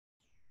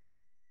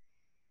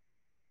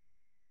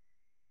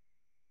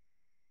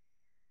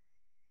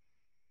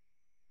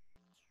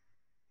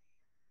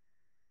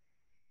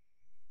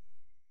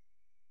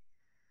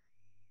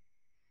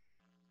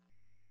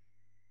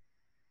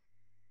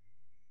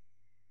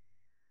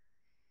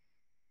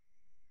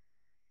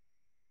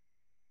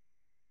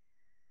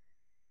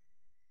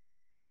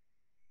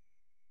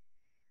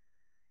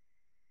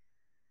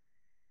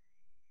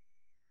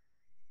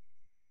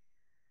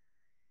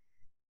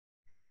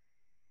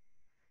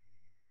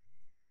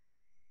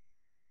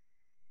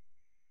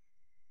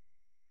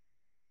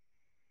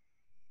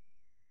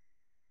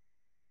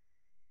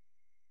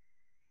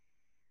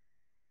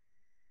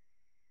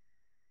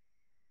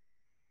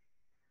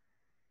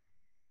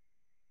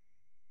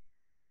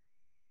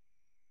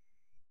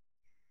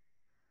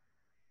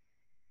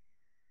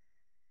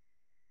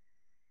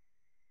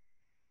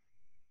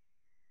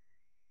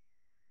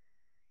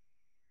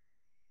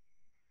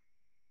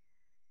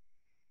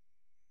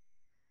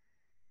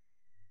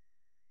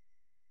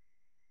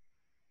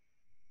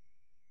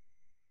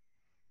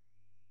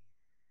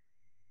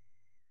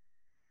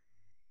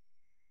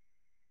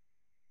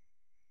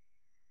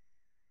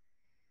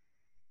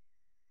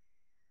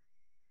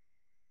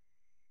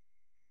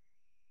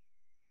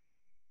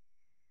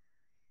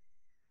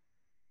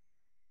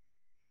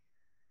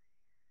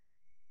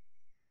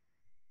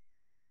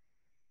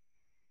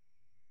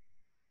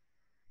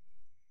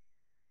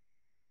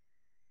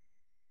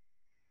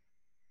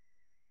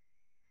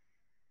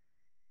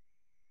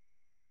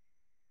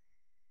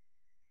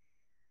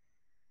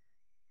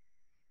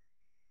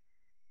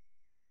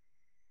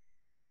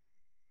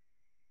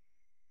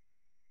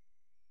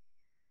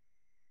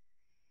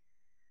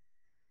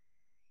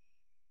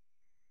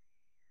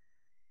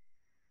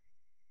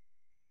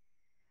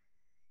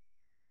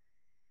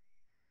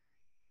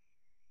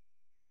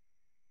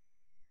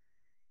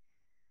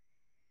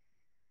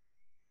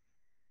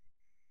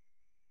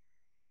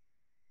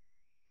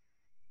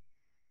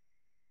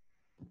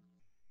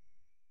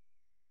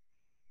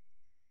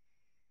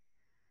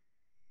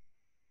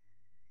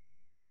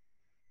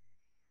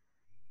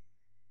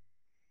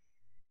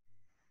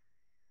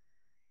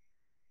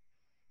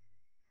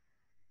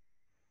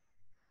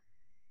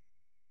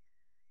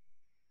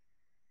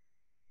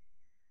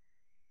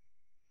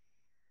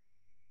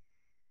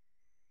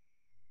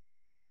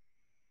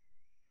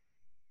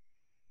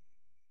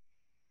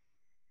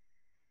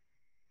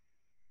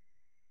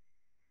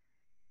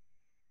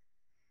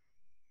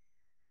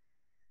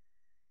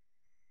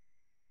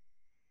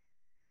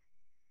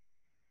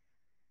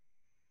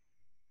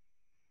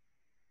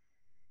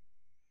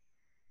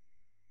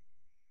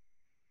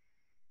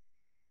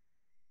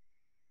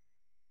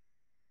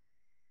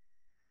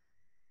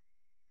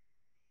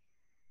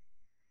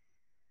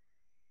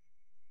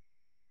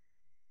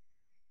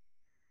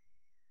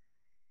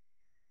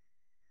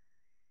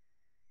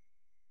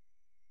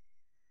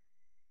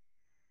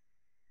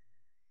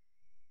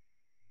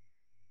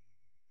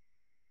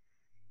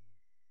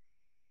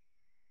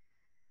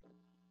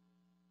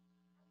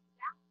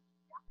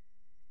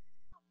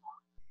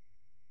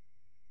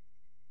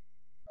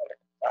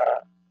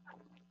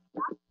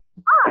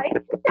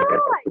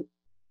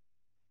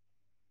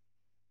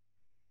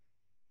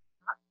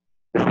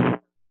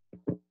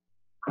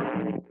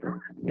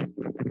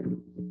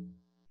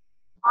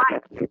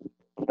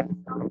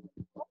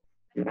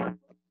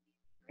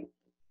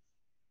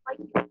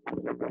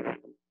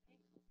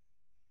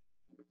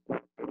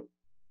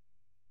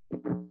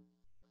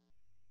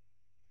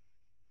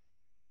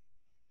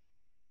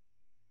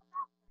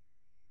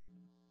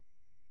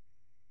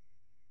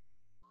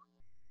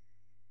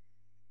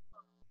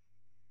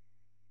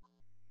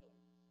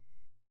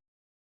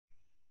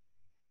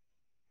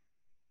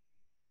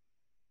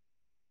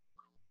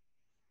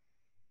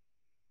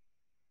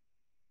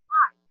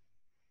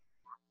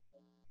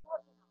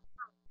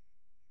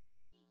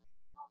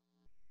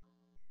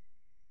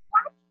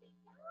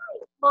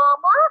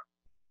Mama,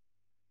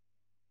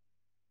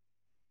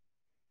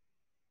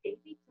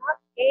 Davy Duck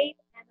gave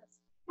an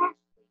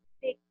especially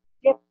big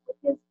dip with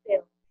his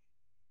bill.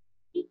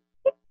 He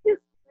kicked his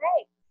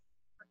legs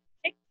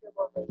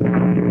particularly.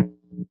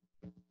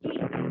 He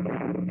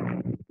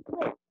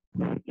flipped his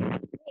wings,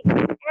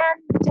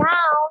 and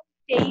down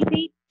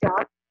Davy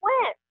Duck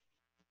went.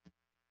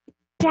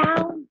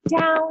 Down,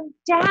 down,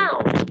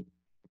 down.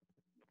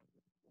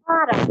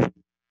 Bottom.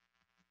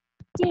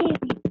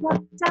 Davy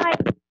Duck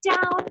dived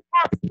down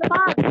past the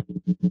bottom,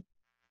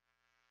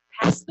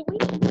 past the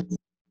weeds,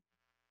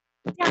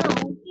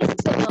 down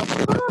into the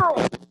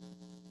pond.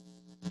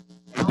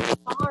 Now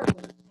farther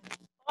and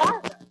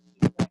farther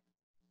he went.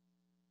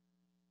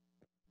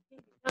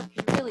 Davy Duck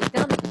had really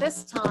done it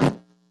this time.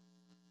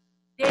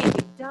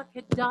 Davy Duck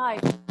had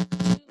dived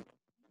too.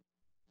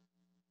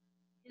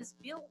 His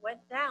bill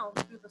went down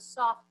through the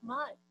soft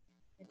mud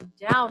and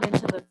down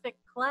into the thick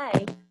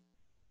clay,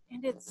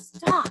 and it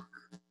stuck.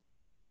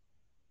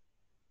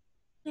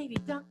 Davy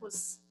Duck was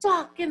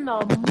stuck in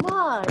the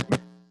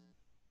mud.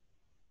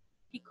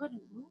 He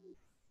couldn't move.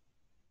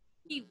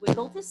 He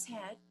wiggled his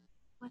head,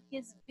 but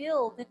his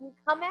bill didn't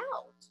come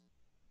out.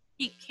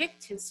 He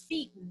kicked his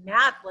feet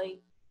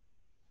madly.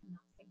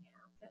 Nothing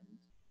happened.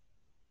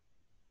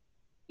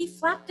 He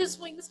flapped his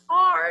wings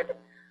hard,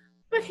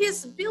 but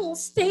his bill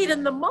stayed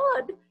in the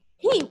mud.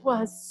 He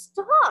was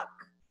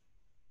stuck.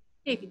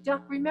 Davy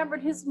Duck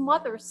remembered his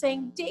mother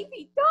saying,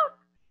 "Davy Duck,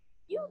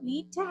 you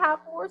need to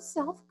have more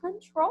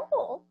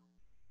self-control."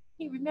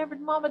 He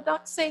remembered Mama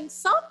Duck saying,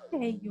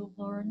 "Someday you'll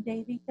learn,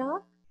 Davy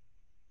Duck."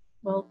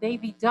 Well,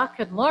 Davy Duck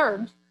had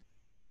learned.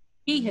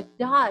 He had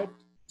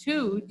dived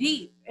too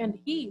deep, and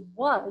he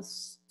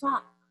was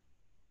stuck.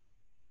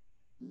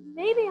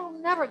 Maybe I'll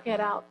never get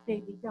out,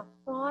 Davy Duck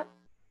thought.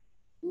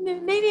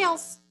 Maybe I'll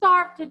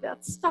starve to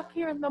death stuck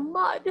here in the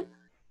mud.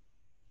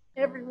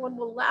 Everyone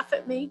will laugh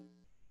at me.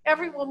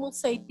 Everyone will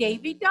say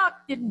Davy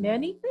Duck did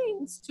many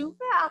things too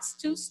fast,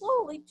 too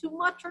slowly, too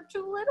much, or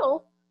too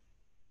little.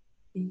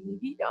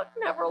 Davy Duck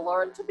never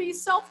learned to be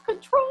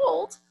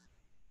self-controlled.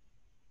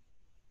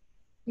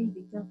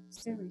 Davy Duck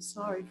was very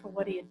sorry for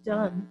what he had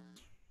done.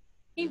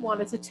 He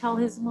wanted to tell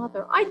his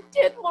mother, "I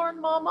did learn,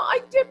 Mama.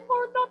 I did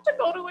learn not to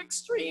go to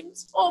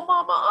extremes. Oh,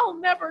 Mama, I'll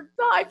never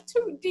dive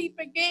too deep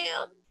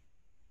again."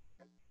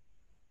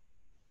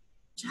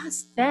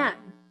 Just then,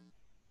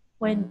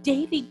 when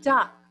Davy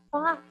Duck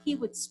thought he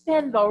would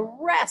spend the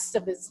rest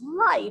of his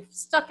life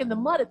stuck in the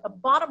mud at the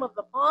bottom of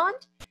the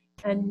pond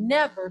and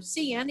never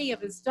see any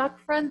of his duck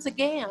friends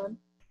again,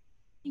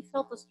 he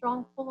felt a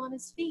strong pull on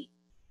his feet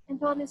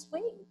and on his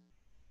wing.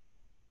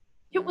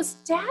 It was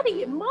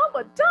Daddy and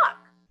Mama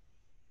Duck.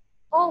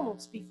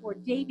 Almost before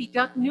Davy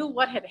Duck knew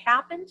what had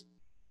happened,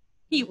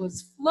 he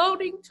was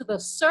floating to the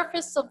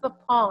surface of the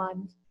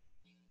pond.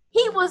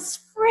 He was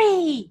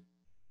free.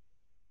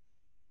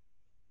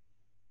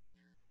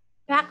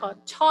 Back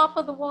on top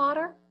of the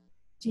water,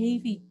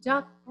 Davy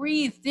Duck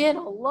breathed in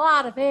a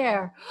lot of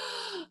air.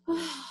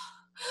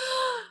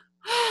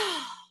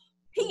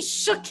 He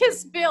shook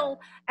his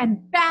bill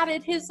and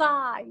batted his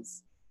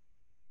eyes.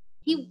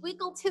 He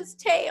wiggled his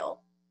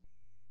tail.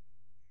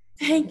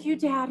 "Thank you,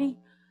 Daddy.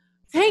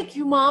 Thank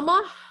you,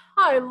 Mama.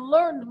 I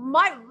learned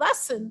my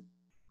lesson.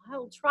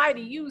 I'll try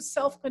to use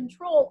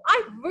self-control.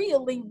 I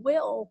really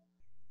will.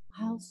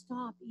 I'll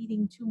stop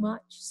eating too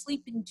much,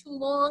 sleeping too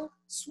long,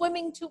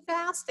 swimming too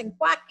fast, and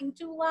quacking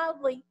too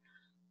loudly.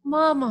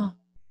 Mama,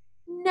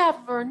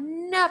 never,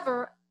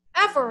 never,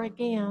 ever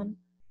again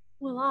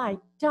will I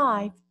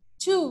dive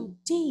too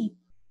deep."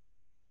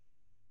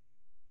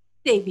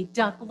 Davy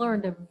Duck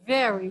learned a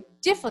very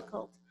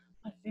difficult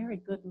but very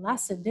good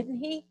lesson, didn't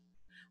he?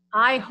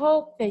 I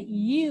hope that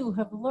you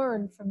have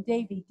learned from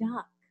Davy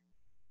Duck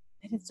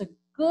that it's a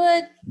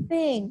good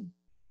thing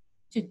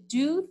to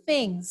do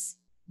things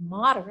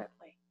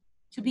moderately,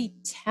 to be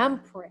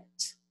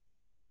temperate.